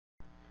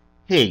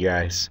Hey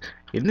guys,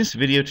 in this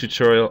video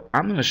tutorial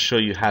I'm going to show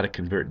you how to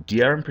convert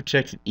DRM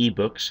protected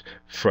ebooks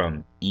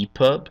from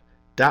ePub,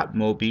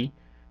 Mobi,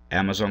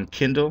 Amazon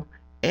Kindle,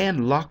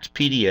 and locked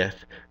PDF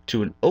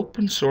to an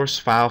open source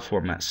file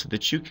format so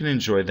that you can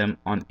enjoy them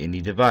on any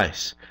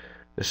device.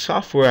 The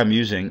software I'm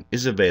using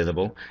is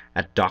available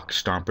at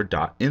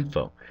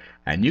docstomper.info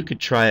and you could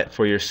try it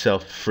for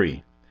yourself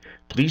free.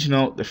 Please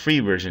note the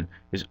free version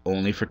is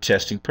only for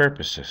testing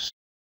purposes.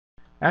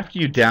 After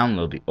you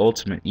download the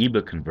Ultimate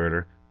eBook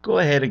Converter, go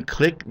ahead and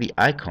click the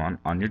icon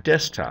on your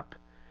desktop.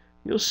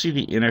 You'll see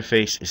the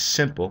interface is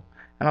simple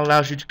and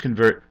allows you to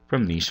convert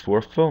from these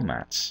four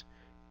formats: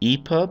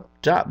 ePub,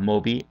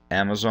 Mobi,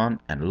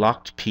 Amazon, and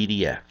locked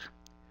PDF.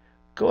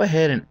 Go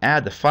ahead and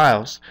add the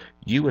files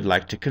you would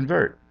like to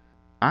convert.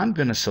 I'm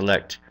going to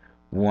select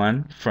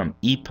one from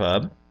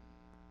ePub,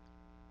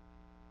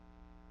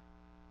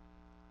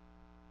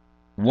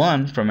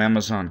 one from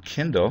Amazon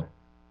Kindle,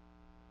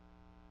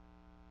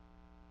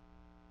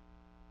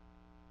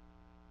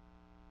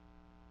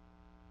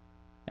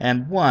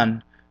 and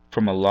one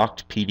from a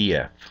locked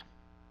PDF.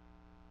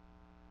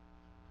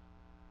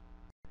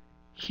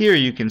 Here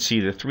you can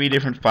see the three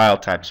different file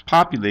types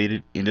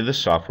populated into the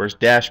software's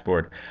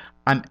dashboard.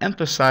 I'm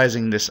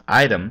emphasizing this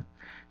item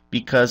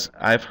because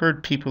I've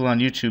heard people on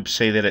YouTube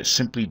say that it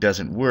simply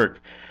doesn't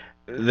work.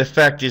 The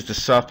fact is the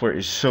software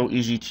is so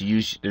easy to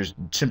use, there's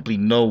simply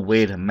no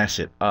way to mess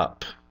it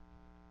up.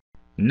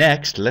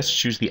 Next, let's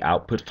choose the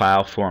output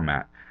file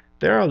format.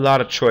 There are a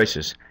lot of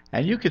choices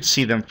and you could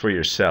see them for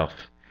yourself.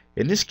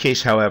 In this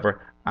case,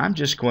 however, I'm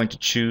just going to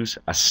choose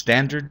a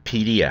standard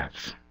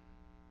PDF.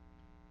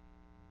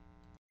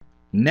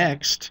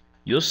 Next,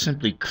 you'll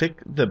simply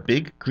click the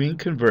big green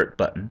convert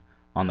button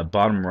on the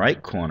bottom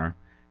right corner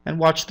and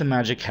watch the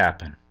magic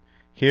happen.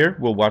 Here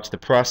we'll watch the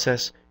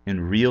process in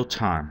real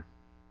time.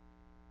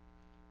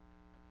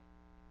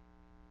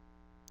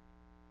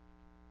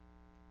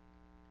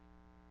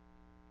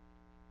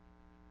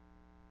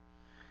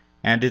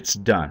 And it's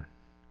done.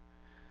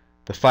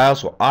 The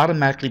files will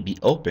automatically be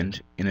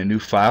opened in a new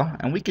file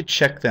and we could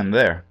check them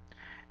there.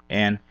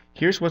 And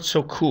here's what's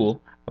so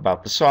cool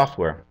about the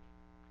software.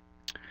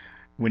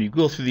 When you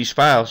go through these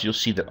files, you'll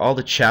see that all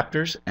the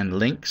chapters and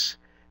links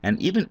and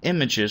even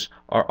images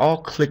are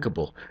all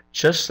clickable,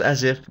 just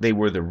as if they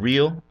were the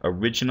real,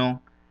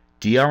 original,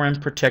 DRM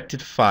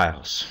protected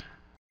files.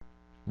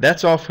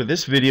 That's all for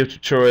this video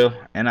tutorial,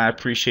 and I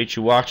appreciate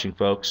you watching,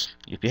 folks.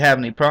 If you have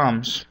any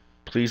problems,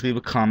 please leave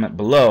a comment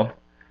below.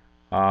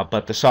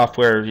 But the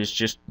software is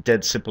just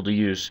dead simple to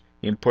use.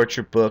 You import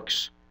your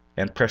books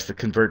and press the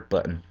convert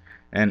button,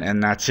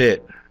 and that's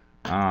it.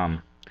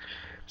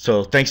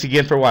 So thanks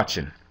again for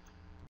watching.